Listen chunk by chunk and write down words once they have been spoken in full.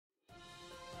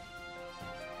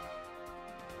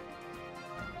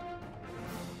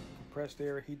compressed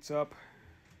air heats up,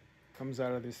 comes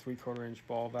out of this 3/4 inch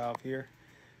ball valve here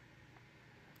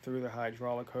through the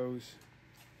hydraulic hose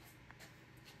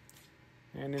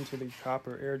and into the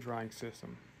copper air drying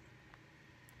system.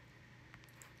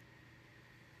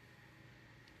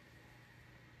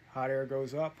 Hot air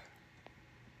goes up,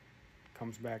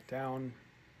 comes back down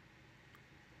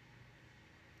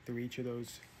through each of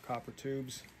those copper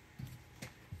tubes,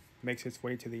 makes its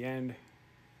way to the end,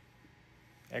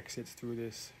 exits through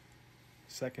this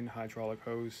second hydraulic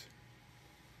hose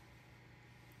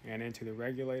and into the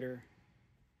regulator,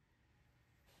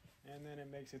 and then it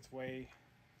makes its way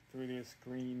through this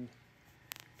green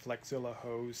Flexilla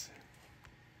hose.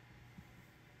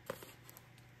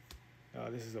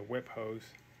 This is a whip hose,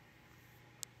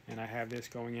 and I have this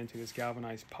going into this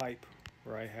galvanized pipe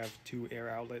where I have 2 air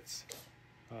outlets,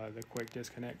 the quick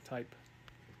disconnect type.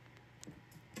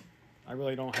 I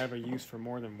really don't have a use for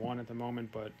more than one at the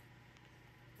moment, but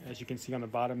as you can see on the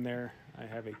bottom there, I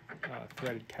have a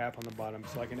threaded cap on the bottom,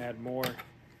 so I can add more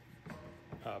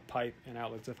pipe and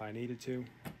outlets if I needed to.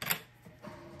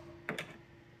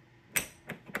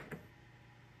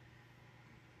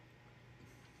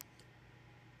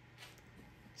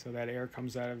 So that air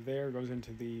comes out of there, goes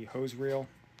into the hose reel.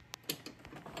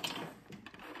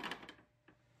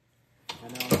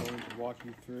 And now I'm going to walk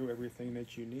you through everything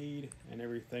that you need and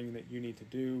everything that you need to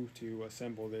do to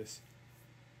assemble this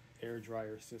air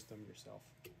dryer system yourself.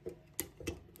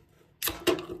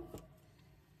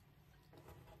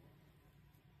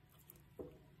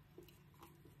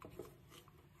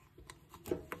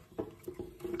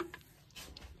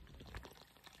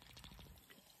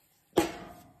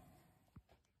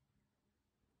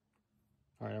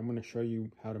 Alright, I'm going to show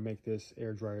you how to make this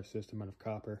air dryer system out of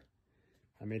copper.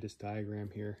 I made this diagram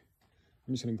here.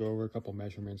 I'm just going to go over a couple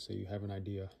measurements so you have an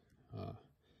idea.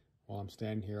 While I'm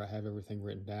standing here, I have everything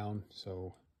written down,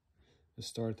 so let's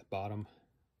start at the bottom.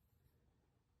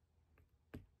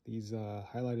 These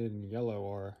highlighted in yellow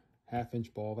are 1/2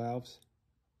 inch ball valves.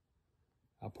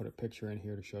 I'll put a picture in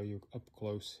here to show you up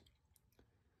close.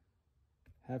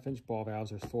 1/2 inch ball valves,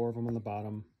 there's 4 of them on the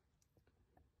bottom.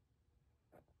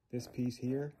 This piece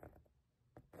here,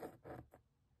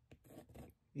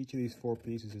 each of these 4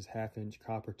 pieces is 1/2 inch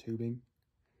copper tubing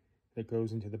that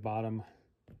goes into the bottom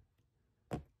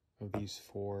of these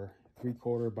 4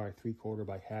 3/4 by 3/4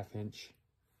 by 1/2 inch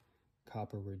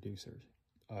copper reducers,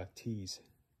 T's.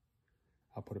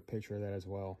 I'll put a picture of that as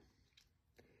well.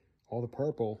 All the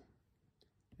purple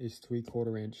is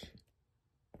 3/4 inch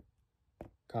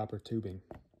copper tubing.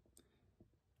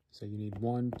 So you need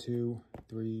 1, 2,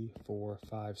 3, 4,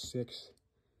 5, 6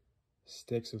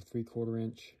 sticks of 3/4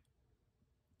 inch.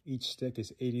 Each stick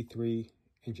is 83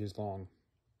 inches long.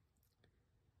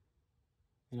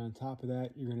 And on top of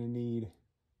that, you're going to need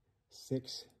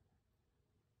 6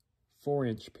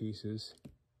 4-inch pieces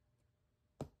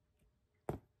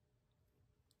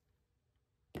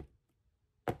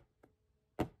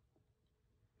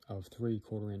of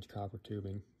 3/4 inch copper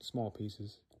tubing, small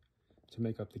pieces, to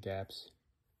make up the gaps.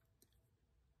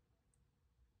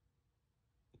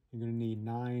 You're going to need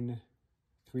 9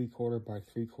 3/4 by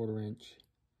 3/4 inch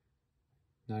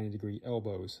 90-degree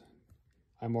elbows.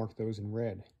 I marked those in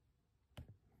red.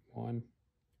 1,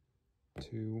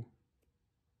 2,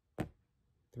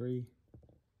 3,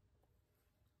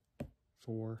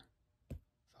 4,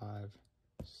 5,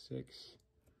 6,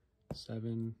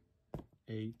 7,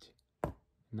 8,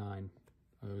 9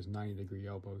 of those 90-degree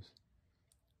elbows.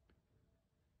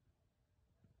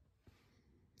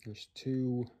 There's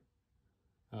 2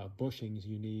 bushings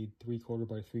you need, 3/4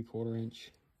 by 3/4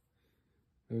 inch.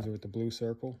 Those are with the blue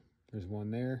circle. There's one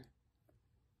there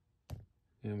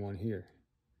and one here.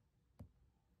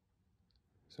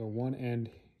 So one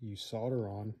end you solder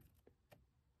on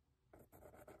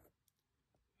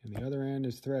and the other end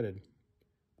is threaded.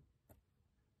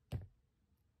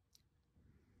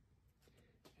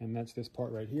 And that's this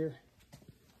part right here.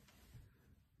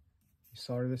 You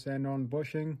solder this end on the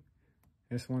bushing.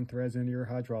 This one threads into your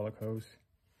hydraulic hose.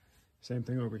 Same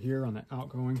thing over here on the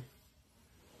outgoing.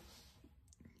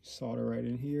 Solder right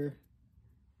in here,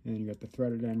 and you got the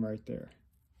threaded end right there.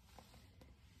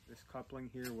 This coupling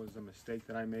here was a mistake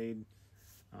that I made.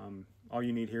 All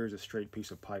you need here is a straight piece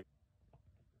of pipe.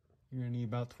 You're gonna need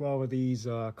about 12 of these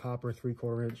copper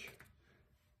 3/4 inch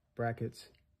brackets,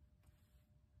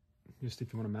 just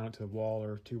if you want to mount it to the wall,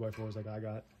 or 2x4s like I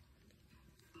got.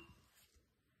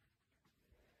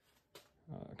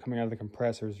 Coming out of the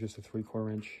compressor is just a 3/4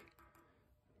 inch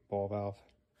ball valve.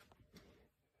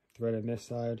 Thread in this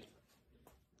side,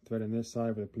 thread in this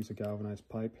side with a piece of galvanized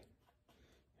pipe,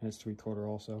 and it's 3/4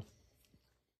 also.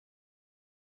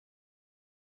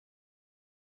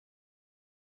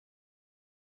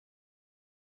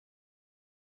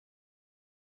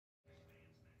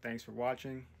 Thanks for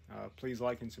watching. Please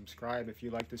like and subscribe if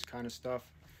you like this kind of stuff.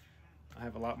 I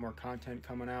have a lot more content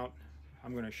coming out.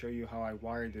 I'm going to show you how I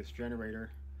wired this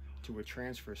generator to a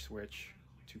transfer switch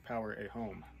to power a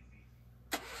home.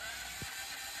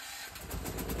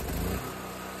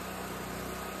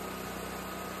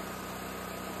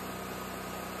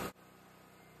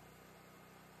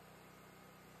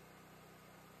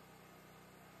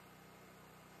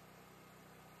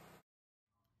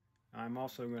 I'm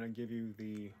also going to give you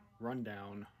the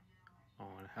rundown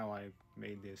on how I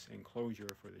made this enclosure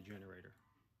for the generator.